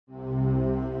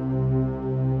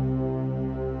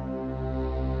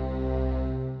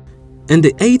In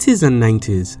the 80s and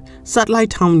 90s,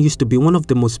 Satellite Town used to be one of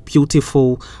the most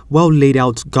beautiful, well laid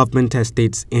out government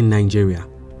estates in Nigeria.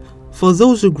 For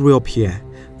those who grew up here,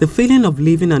 the feeling of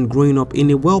living and growing up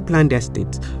in a well-planned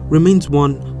estate remains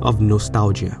one of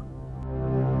nostalgia.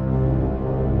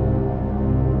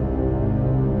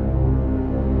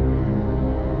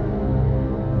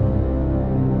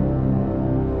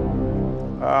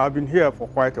 I've been here for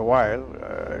quite a while,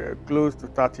 close to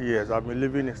 30 years. I've been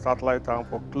living in Satellite Town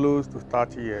for close to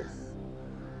 30 years.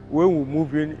 When we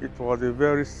moved in, it was a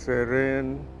very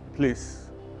serene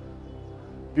place,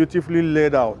 beautifully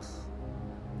laid out,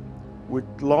 with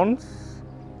lawns,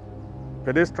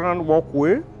 pedestrian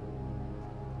walkway,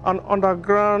 an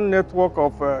underground network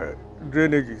of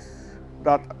drainages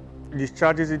that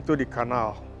discharges into the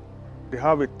canal. They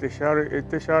have a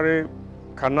tertiary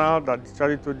canal that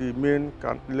discharges to the main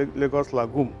Lagos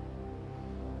Lagoon.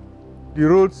 The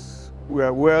roads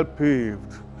were well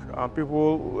paved and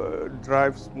people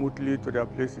drive smoothly to their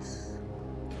places.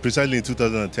 Precisely in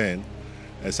 2010,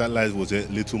 Satellite was a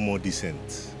little more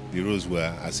decent. The roads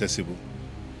were accessible.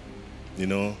 You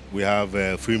know, we have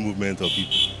free movement of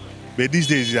people. But these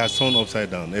days it has turned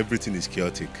upside down. Everything is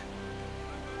chaotic.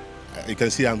 You can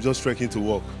see I'm just trekking to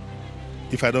work.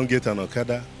 If I don't get an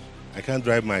Okada, I can't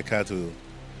drive my car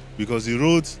because the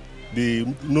road very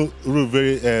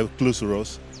close to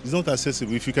us is not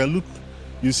accessible. If you can look,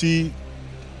 you see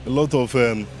a lot of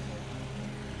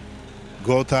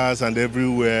gutters and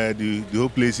everywhere. The whole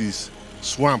place is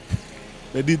swamp.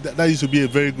 That used to be a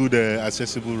very good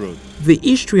accessible road. The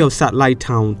history of Satellite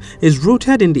Town is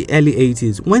rooted in the early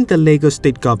 80s when the Lagos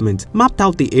state government mapped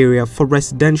out the area for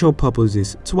residential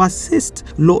purposes to assist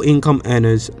low-income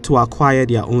earners to acquire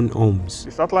their own homes.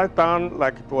 The Satellite Town,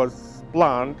 like it was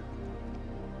planned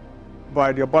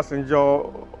by the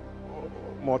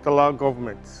Obasanjo-Murtala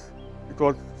government, it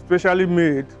was specially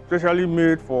made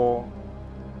for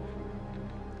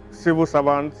civil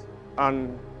servants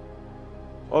and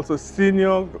also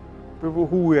senior people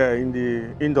who were in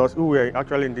the industry, who were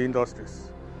actually in the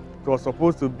industries. It was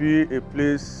supposed to be a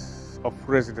place of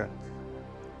residence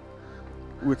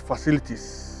with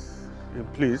facilities in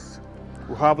place.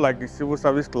 We have like the civil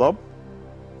service club,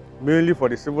 mainly for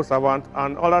the civil servant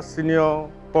and other senior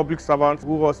public servants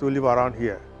who also live around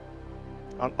here.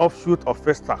 An offshoot of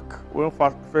Festac.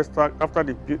 After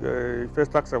the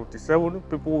Festac 77,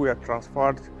 people were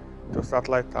transferred to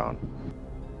Satellite Town.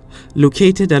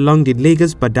 Located along the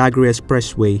Lagos-Badagry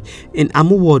Expressway in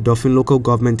Amuwo-Odofin local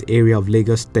government area of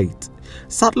Lagos State,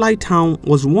 Satellite Town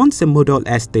was once a model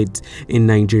estate in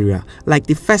Nigeria, like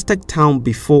the Festac town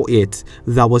before it,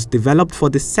 that was developed for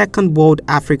the Second World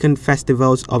African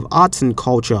Festivals of Arts and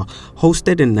Culture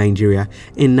hosted in Nigeria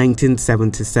in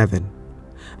 1977.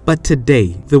 But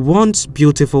today, the once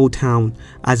beautiful town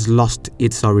has lost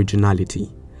its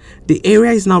originality. The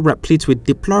area is now replete with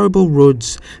deplorable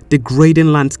roads,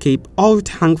 degrading landscape, oil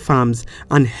tank farms,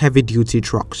 and heavy-duty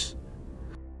trucks.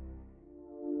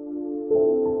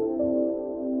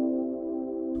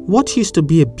 What used to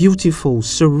be a beautiful,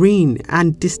 serene,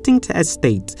 and distinct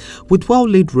estate with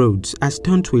well-laid roads has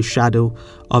turned to a shadow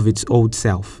of its old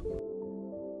self.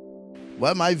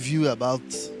 Well, my view about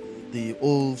the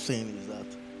whole thing is that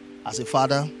as a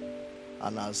father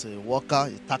and as a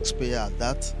worker, a taxpayer at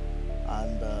that,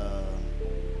 and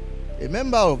a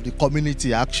member of the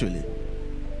community actually,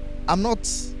 I'm not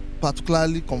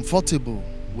particularly comfortable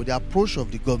with the approach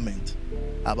of the government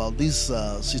about this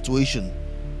situation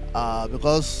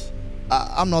because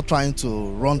I'm not trying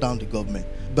to run down the government.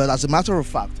 But as a matter of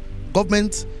fact,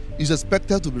 government is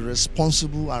expected to be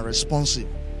responsible and responsive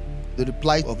to the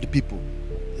plight of the people,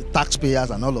 the taxpayers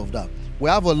and all of that. We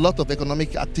have a lot of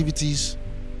economic activities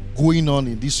going on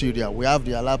in this area. We have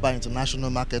the Alaba International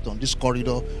Market on this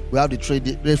corridor. We have the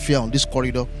trade fair on this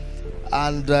corridor.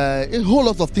 And a whole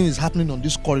lot of things happening on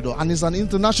this corridor. And it's an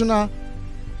international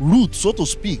route, so to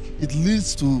speak. It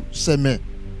leads to Seme,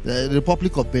 the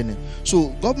Republic of Benin. So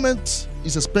government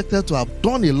is expected to have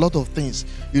done a lot of things,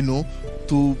 you know,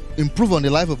 to improve on the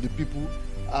life of the people.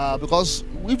 Because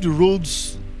if the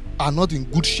roads are not in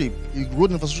good shape, the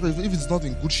road infrastructure, if it's not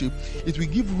in good shape, it will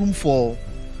give room for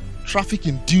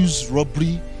traffic-induced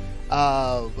robbery.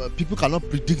 People cannot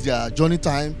predict their journey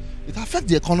time. It affects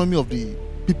the economy of the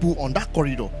people on that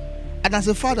corridor. And as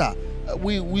a father,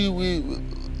 we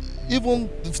even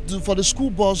for the school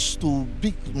bus to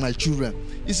pick my children,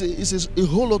 it's a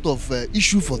whole lot of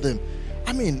issue for them.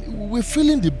 I mean, we're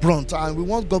feeling the brunt, and we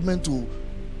want government to,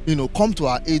 you know, come to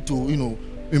our aid to, you know,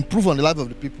 improve on the life of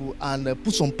the people and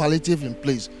put some palliative in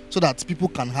place so that people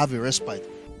can have a respite.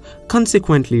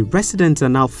 Consequently, residents are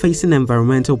now facing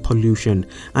environmental pollution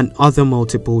and other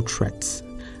multiple threats.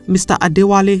 Mr.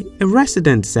 Adewale, a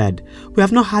resident, said, "We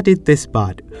have not had it this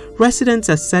bad. Residents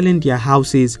are selling their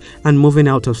houses and moving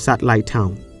out of Satellite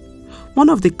Town." One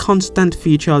of the constant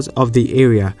features of the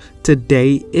area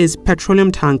today is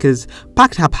petroleum tankers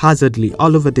parked haphazardly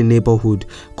all over the neighborhood,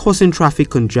 causing traffic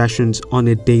congestions on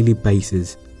a daily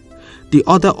basis. The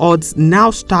other odds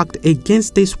now stacked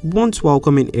against this once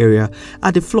welcoming area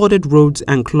are the flooded roads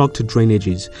and clogged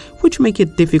drainages, which make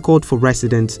it difficult for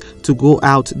residents to go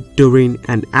out during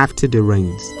and after the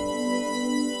rains.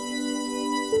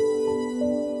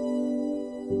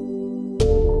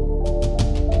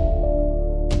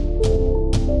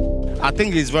 I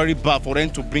think it's very bad for them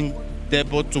to bring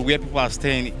depot to where people are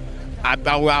staying. I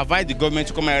will advise the government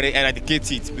to come and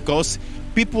eradicate it because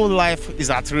people's life is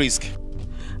at risk.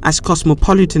 As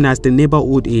cosmopolitan as the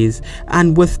neighborhood is,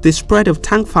 and with the spread of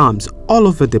tank farms all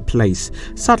over the place,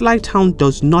 Satellite Town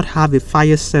does not have a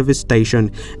fire service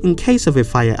station in case of a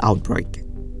fire outbreak.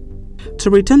 To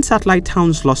return Satellite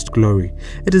Town's lost glory,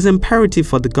 it is imperative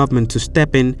for the government to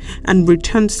step in and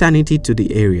return sanity to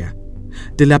the area.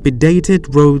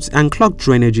 Dilapidated roads and clogged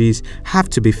drainages have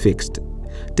to be fixed.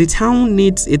 The town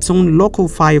needs its own local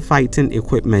firefighting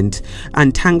equipment,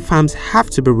 and tank farms have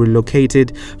to be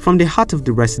relocated from the heart of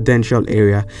the residential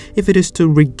area if it is to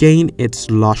regain its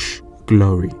lush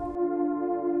glory.